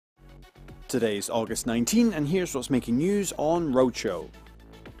Today's August 19 and here's what's making news on Roadshow.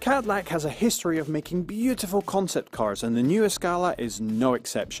 Cadillac has a history of making beautiful concept cars and the new Escala is no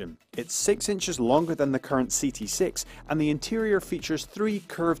exception. It's 6 inches longer than the current CT6 and the interior features 3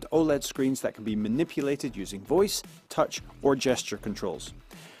 curved OLED screens that can be manipulated using voice, touch or gesture controls.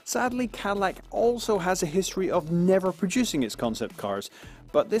 Sadly, Cadillac also has a history of never producing its concept cars,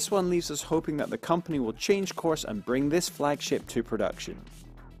 but this one leaves us hoping that the company will change course and bring this flagship to production.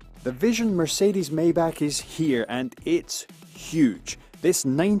 The Vision Mercedes Maybach is here and it's huge. This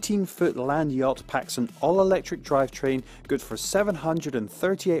 19-foot land yacht packs an all-electric drivetrain good for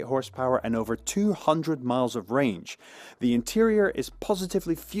 738 horsepower and over 200 miles of range. The interior is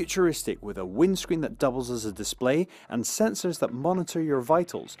positively futuristic with a windscreen that doubles as a display and sensors that monitor your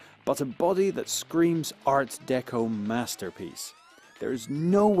vitals, but a body that screams Art Deco masterpiece. There is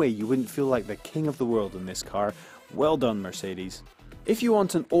no way you wouldn't feel like the king of the world in this car. Well done, Mercedes. If you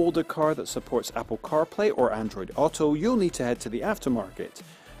want an older car that supports Apple CarPlay or Android Auto, you'll need to head to the aftermarket.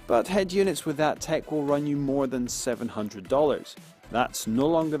 But head units with that tech will run you more than $700. That's no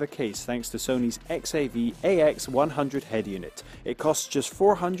longer the case thanks to Sony's XAV AX100 head unit. It costs just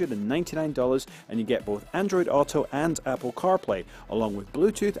 $499 and you get both Android Auto and Apple CarPlay, along with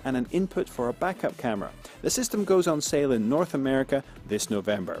Bluetooth and an input for a backup camera. The system goes on sale in North America this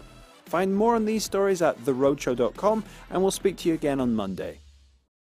November. Find more on these stories at theroadshow.com and we'll speak to you again on Monday.